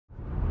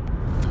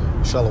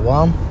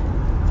Shalom.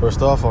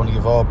 First off, I want to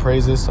give all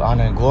praises,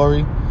 honor, and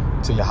glory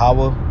to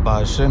Yahawah,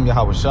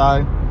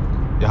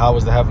 YAHAWASHI. Yahweh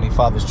is the Heavenly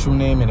Father's true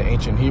name in the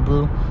ancient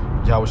Hebrew.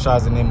 YAHAWASHI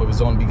is the name of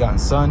his only begotten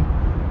Son,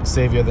 the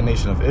Savior of the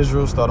nation of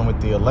Israel, starting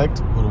with the elect,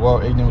 who the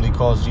world ignorantly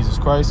calls Jesus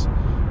Christ.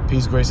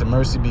 Peace, grace, and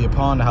mercy be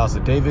upon the house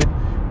of David,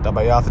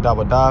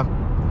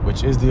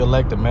 which is the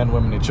elect of men,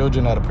 women, and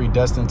children that are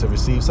predestined to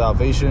receive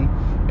salvation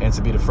and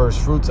to be the first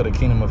fruits of the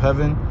kingdom of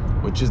heaven,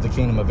 which is the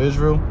kingdom of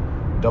Israel.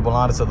 Double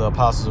honor to the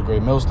apostles of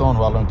Great Millstone,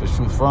 who I learned this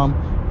truth from,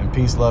 and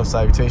peace, love,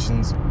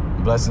 salutations,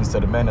 and blessings to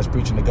the men that's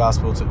preaching the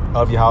gospel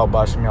of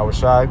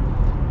YAHAWASHI,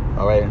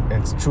 all right,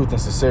 and truth and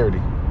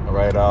sincerity, all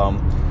right.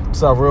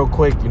 So real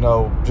quick,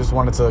 just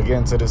wanted to get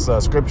into this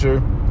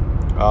scripture.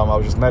 I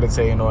was just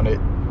meditating on it,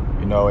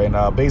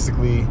 and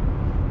basically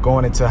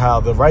going into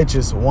how the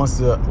righteous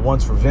wants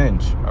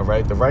revenge, all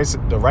right. The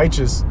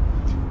righteous,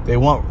 we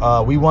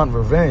want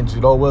revenge,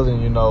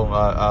 willing,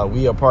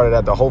 we are part of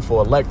that, the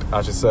hopeful elect,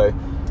 I should say.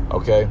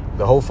 Okay,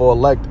 the hopeful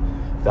elect,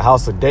 the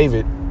house of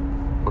David,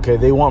 okay,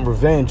 they want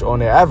revenge on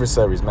their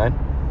adversaries, man.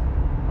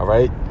 All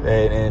right,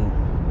 and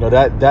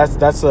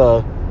that's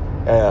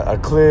a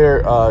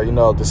clear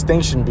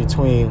distinction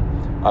between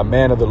a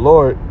man of the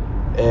Lord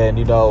and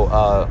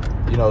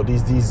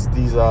these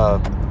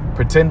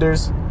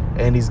pretenders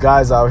and these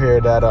guys out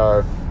here that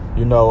are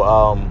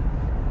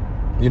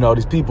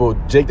these people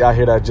Jake out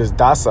here that are just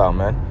docile,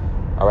 man.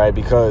 All right,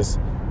 because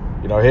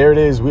here it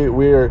is,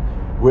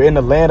 we're in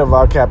the land of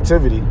our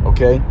captivity,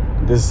 okay?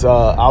 This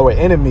our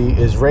enemy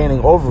is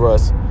reigning over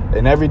us,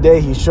 and every day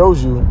he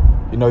shows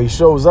he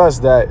shows us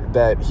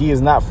that he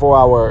is not for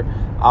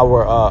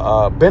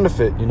our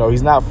benefit.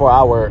 He's not for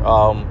our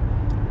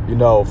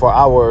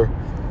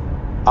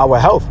our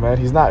health, man.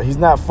 He's not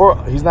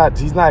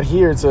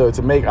here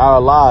to make our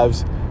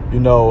lives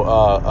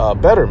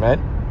better, man.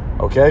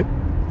 Okay?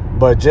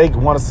 But Jake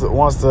wants to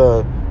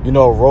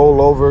roll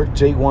over.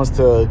 Jake wants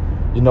to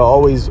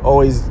always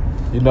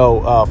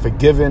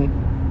forgiven,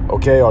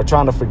 okay, or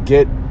trying to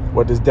forget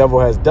what this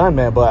devil has done,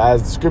 man. But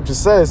as the scripture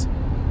says,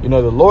 the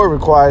Lord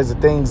requires the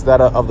things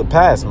that are of the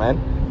past, man.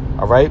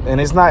 All right,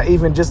 and it's not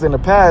even just in the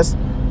past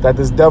that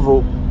this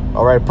devil,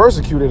 all right,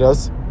 persecuted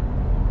us.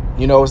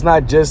 It's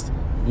not just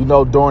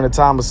during the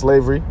time of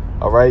slavery,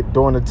 all right,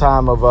 during the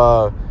time of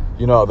the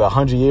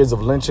 100 years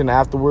of lynching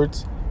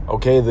afterwards,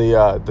 okay,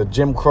 the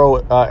Jim Crow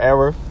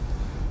era,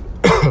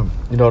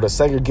 the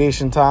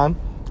segregation time.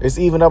 It's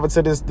even up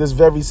until this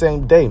very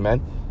same day,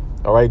 man.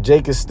 All right,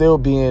 Jake is still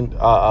being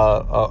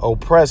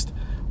oppressed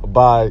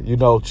by,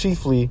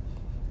 chiefly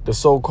the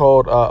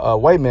so-called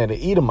white man,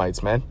 the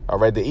Edomites, man. All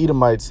right, the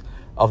Edomites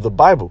of the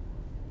Bible.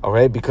 All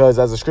right, because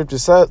as the scripture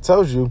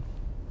tells you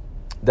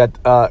that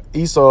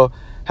Esau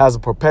has a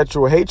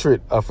perpetual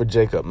hatred for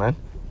Jacob, man.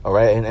 All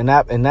right, and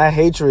that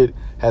hatred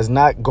has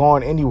not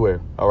gone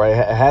anywhere. All right,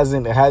 it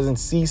hasn't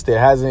ceased. It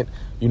hasn't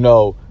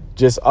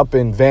just up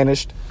and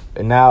vanished.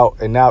 And now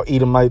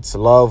Edomites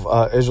love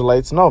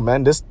Israelites. No,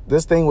 man, this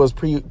thing was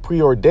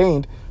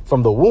preordained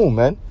from the womb,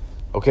 man.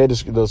 Okay,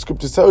 the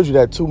scripture tells you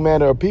that two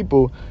manner of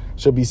people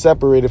should be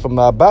separated from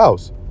thy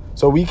bowels.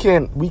 So we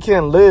can't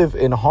live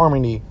in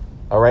harmony.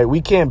 All right, we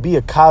can't be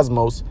a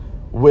cosmos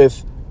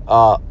with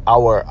our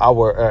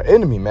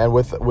enemy, man.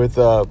 With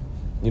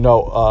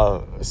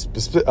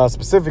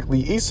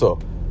specifically Esau.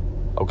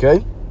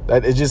 Okay,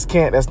 that it just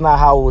can't. That's not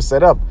how it was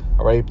set up.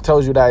 All right, it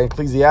tells you that in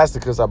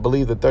Ecclesiasticus, I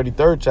believe the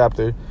 33rd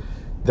chapter,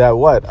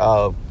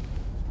 that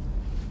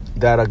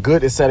that a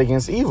good is set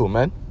against evil,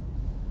 man.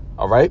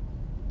 All right,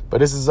 but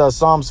this is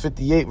Psalms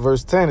 58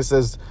 verse 10. It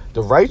says,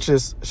 "The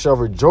righteous shall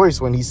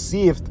rejoice when he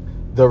seeth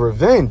the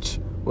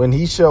revenge, when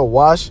he shall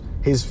wash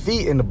his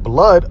feet in the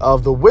blood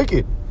of the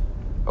wicked."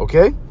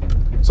 Okay,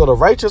 so the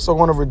righteous are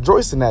going to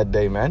rejoice in that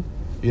day, man.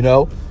 You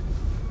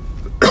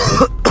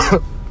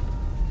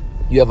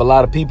have a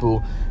lot of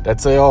people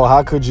that say, "Oh,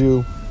 how could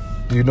you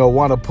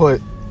want to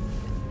put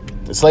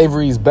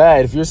slavery is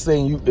bad?" If you're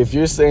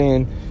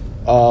saying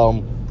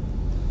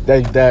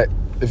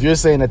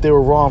that they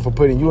were wrong for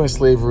putting you in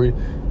slavery,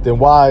 then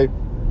why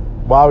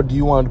do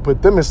you want to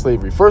put them in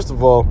slavery? First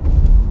of all,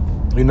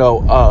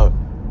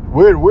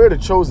 we're the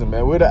chosen,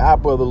 man. We're the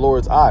apple of the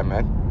Lord's eye,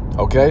 man.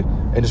 Okay,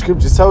 and the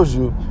scripture tells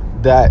you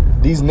that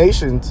these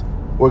nations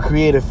were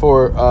created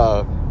for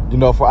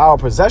for our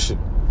possession.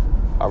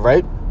 All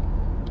right,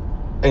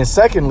 and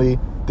secondly,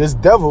 this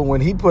devil,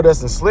 when he put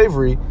us in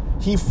slavery,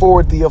 he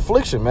forwarded the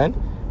affliction, man.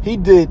 He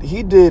did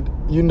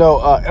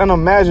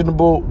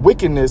unimaginable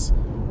wickedness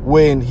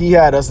when he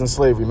had us in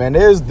slavery, man.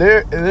 There's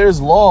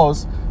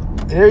laws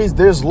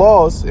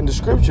in the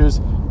scriptures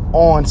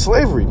on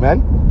slavery,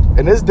 man.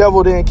 And this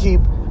devil didn't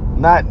keep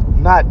not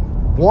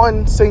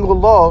one single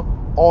law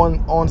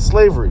on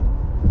slavery.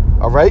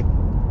 All right,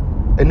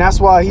 and that's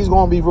why he's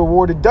going to be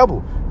rewarded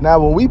double. Now,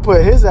 when we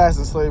put his ass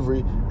in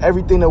slavery,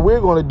 everything that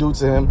we're going to do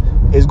to him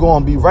is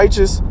going to be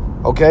righteous,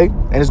 okay?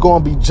 And it's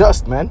going to be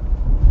just, man.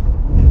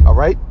 All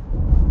right?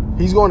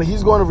 He's going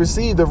to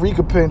receive the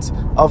recompense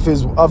of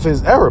his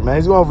error, man.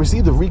 He's going to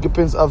receive the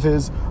recompense of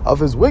his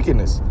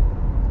wickedness.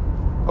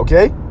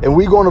 Okay? And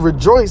we're going to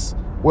rejoice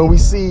when we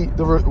see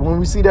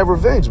that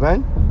revenge,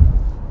 man.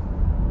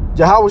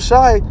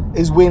 YAHAWASHI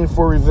is waiting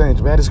for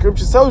revenge, man. The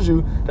scripture tells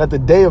you that the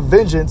day of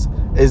vengeance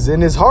is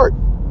in his heart,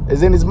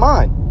 is in his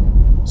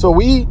mind. So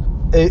if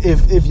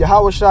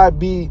YAHAWASHI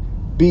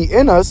be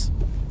in us,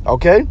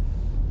 okay,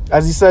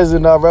 as he says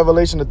in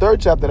Revelation, the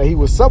 3rd chapter, that he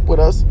will sup with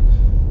us,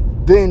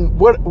 then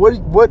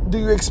what do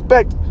you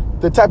expect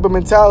the type of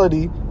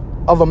mentality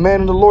of a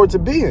man in the Lord to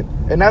be in?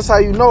 And that's how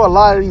you know a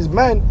lot of these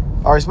men,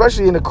 or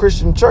especially in the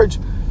Christian church,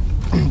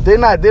 they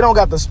don't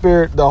got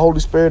the Holy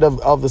Spirit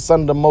of the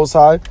Son of the Most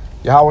High,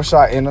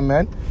 YAHAWASHI, in them,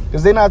 man.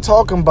 Because they're not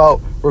talking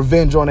about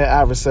revenge on their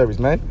adversaries,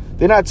 man.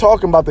 They're not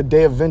talking about the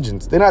day of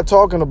vengeance. They're not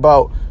talking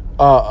about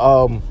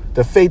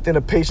the faith and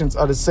the patience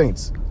of the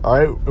saints. All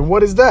right. And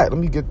what is that? Let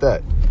me get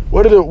that.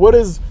 What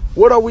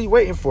are we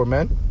waiting for,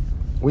 man?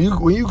 When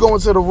you go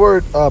into the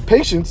word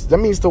patience, that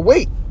means to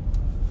wait.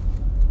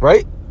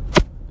 Right?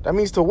 That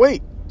means to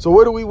wait. So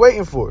what are we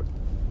waiting for?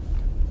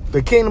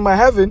 The kingdom of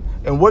heaven.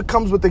 And what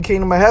comes with the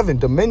kingdom of heaven?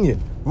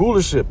 Dominion,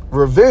 rulership,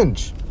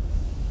 revenge.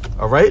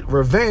 All right?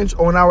 Revenge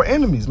on our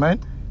enemies, man.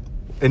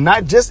 And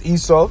not just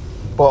Esau,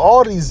 but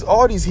all these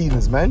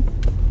heathens, man.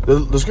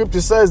 The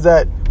scripture says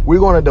that we're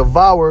going to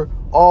devour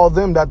all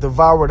them that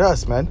devoured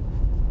us, man.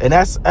 And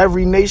that's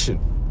every nation.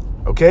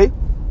 Okay?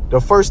 The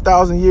first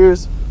 1,000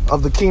 years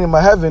of the kingdom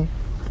of heaven,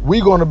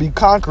 we're going to be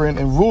conquering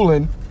and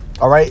ruling,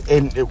 all right,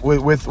 and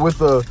with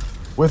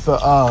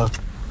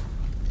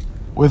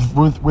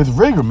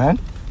rigor, man.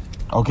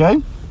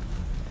 Okay?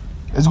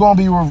 It's going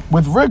to be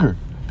with rigor,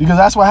 because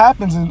that's what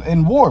happens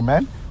in war,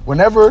 man.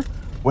 Whenever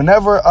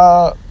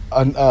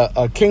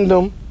a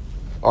kingdom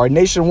or a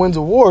nation wins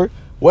a war,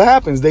 what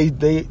happens? They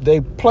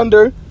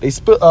plunder, they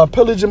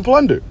pillage and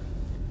plunder.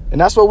 And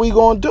that's what we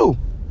going to do.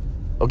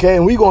 Okay?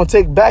 And we going to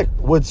take back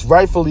what's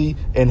rightfully,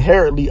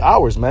 inherently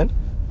ours, man.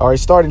 All right,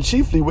 starting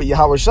chiefly with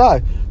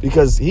YAHAWASHI,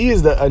 because he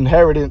is the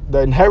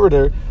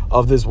inheritor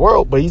of this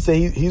world, but he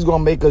said he's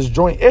going to make us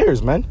joint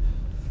heirs, man.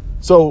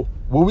 So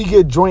when we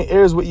get joint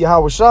heirs with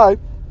YAHAWASHI,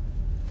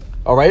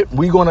 all right,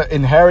 we're going to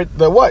inherit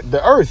the what?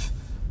 The earth.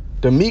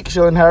 The meek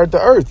shall inherit the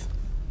earth.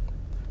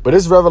 But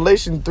it's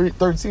Revelation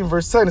 13,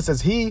 verse 10. It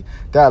says, he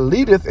that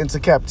leadeth into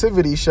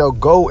captivity shall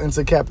go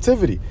into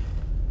captivity.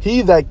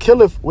 He that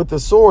killeth with the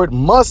sword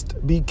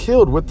must be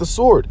killed with the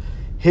sword.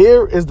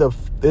 Here is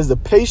the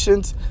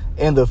patience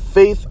and the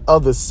faith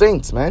of the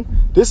saints, man.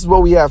 This is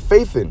what we have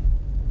faith in.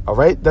 All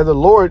right, that the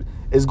Lord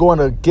is going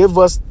to give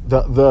us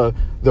the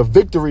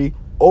victory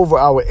over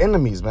our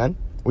enemies, man.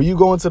 When you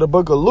go into the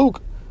book of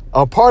Luke,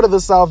 a part of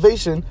the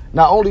salvation,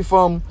 not only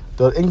from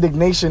the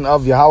indignation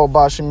of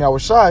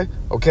YAHAWASHI,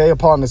 okay,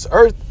 upon this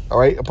earth, all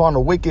right, upon the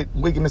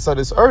wickedness of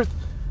this earth,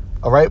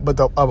 all right, but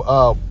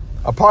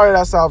a part of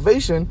that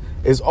salvation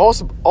is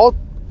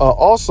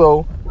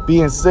also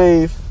being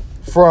saved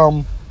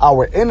from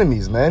our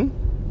enemies, man.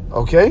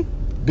 Okay,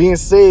 being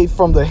saved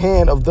from the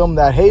hand of them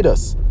that hate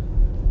us.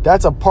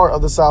 That's a part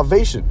of the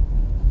salvation.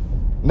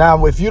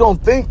 Now, if you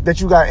don't think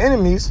that you got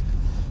enemies,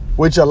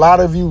 which a lot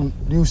of you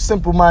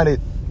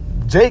simple-minded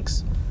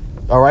jakes,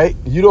 all right,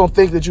 you don't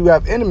think that you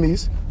have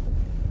enemies,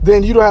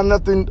 then you don't have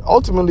nothing.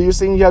 Ultimately, you're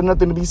saying you have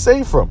nothing to be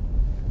saved from.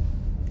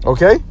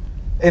 Okay,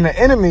 and the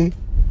enemy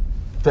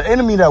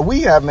that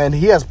we have, man,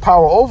 he has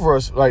power over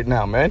us right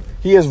now, man.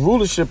 He has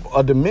rulership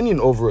or dominion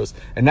over us.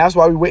 And that's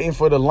why we're waiting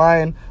for the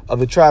Lion of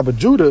the tribe of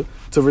Judah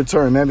to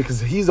return, man, because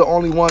he's the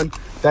only one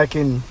that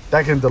can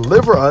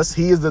deliver us.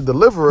 He is the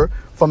deliverer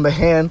from the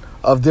hand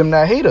of them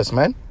that hate us,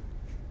 man.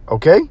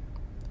 Okay?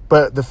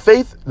 But the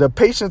faith, the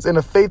patience and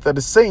the faith of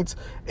the saints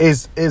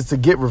is to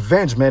get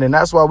revenge, man. And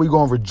that's why we're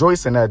going to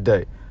rejoice in that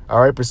day.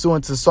 All right?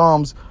 Pursuant to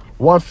Psalms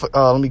 1,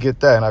 let me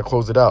get that and I'll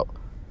close it out.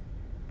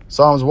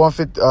 Psalms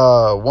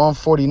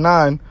 149,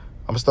 I'm going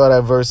to start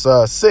at verse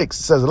 6.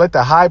 It says, let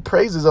the high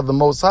praises of the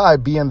Most High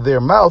be in their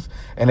mouth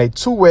and a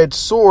two-edged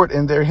sword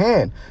in their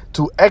hand,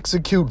 to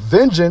execute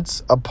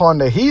vengeance upon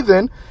the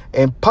heathen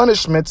and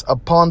punishments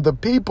upon the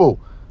people.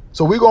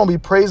 So we're going to be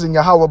praising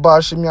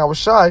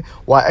YAHAWASHI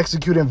while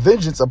executing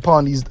vengeance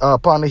upon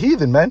the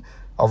heathen, man.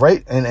 All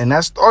right. And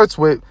that starts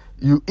with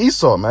you,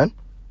 Esau, man.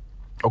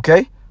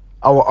 Okay.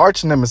 Our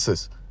arch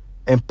nemesis.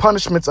 And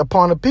punishments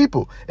upon the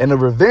people. And the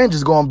revenge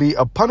is going to be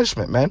a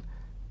punishment, man.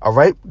 All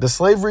right. The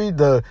slavery,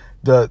 the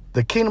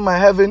kingdom of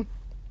heaven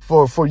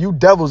for you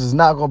devils is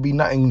not going to be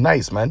nothing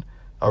nice, man.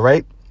 All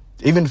right.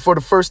 Even for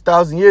the first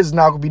 1,000 years, it's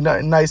not going to be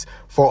nothing nice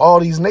for all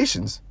these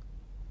nations.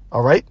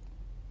 All right.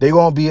 They're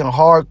going to be in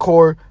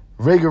hardcore,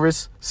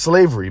 rigorous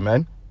slavery,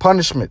 man.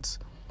 Punishments.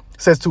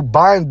 It says to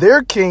bind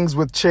their kings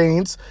with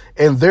chains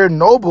and their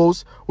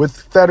nobles with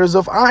fetters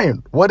of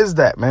iron. What is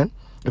that, man?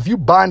 If you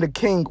bind a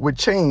king with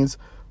chains,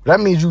 that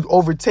means you've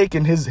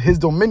overtaken his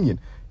dominion.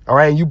 All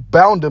right. And you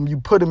bound him. You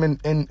put him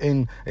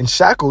in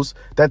shackles.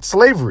 That's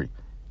slavery.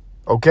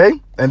 OK,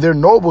 and their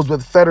nobles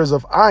with fetters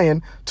of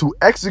iron, to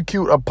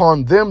execute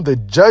upon them the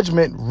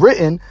judgment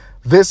written.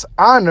 This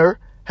honor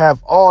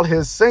have all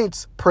his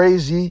saints.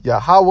 Praise ye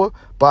Yahweh,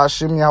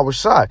 Ba'ashem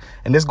YAHAWASHI.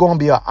 And it's going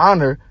to be an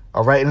honor.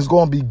 All right. And it's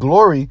going to be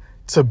glory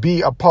to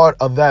be a part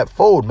of that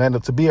fold, man,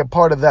 to be a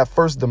part of that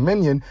first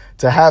dominion,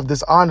 to have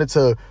this honor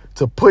to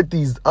put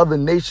these other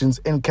nations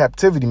in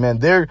captivity, man.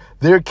 They're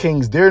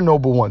kings, they're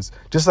noble ones,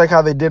 just like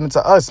how they did it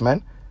to us,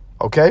 man.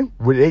 Okay,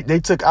 they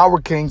took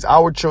our kings,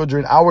 our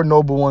children, our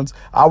noble ones,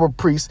 our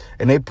priests,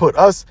 and they put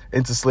us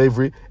into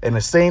slavery. And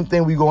the same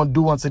thing we gonna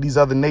do unto these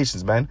other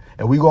nations, man.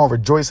 And we gonna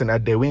rejoice in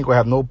that day. We ain't gonna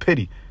have no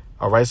pity.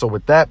 All right, so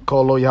with that,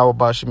 call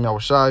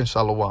YAHAWASHI, and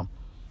Shalom.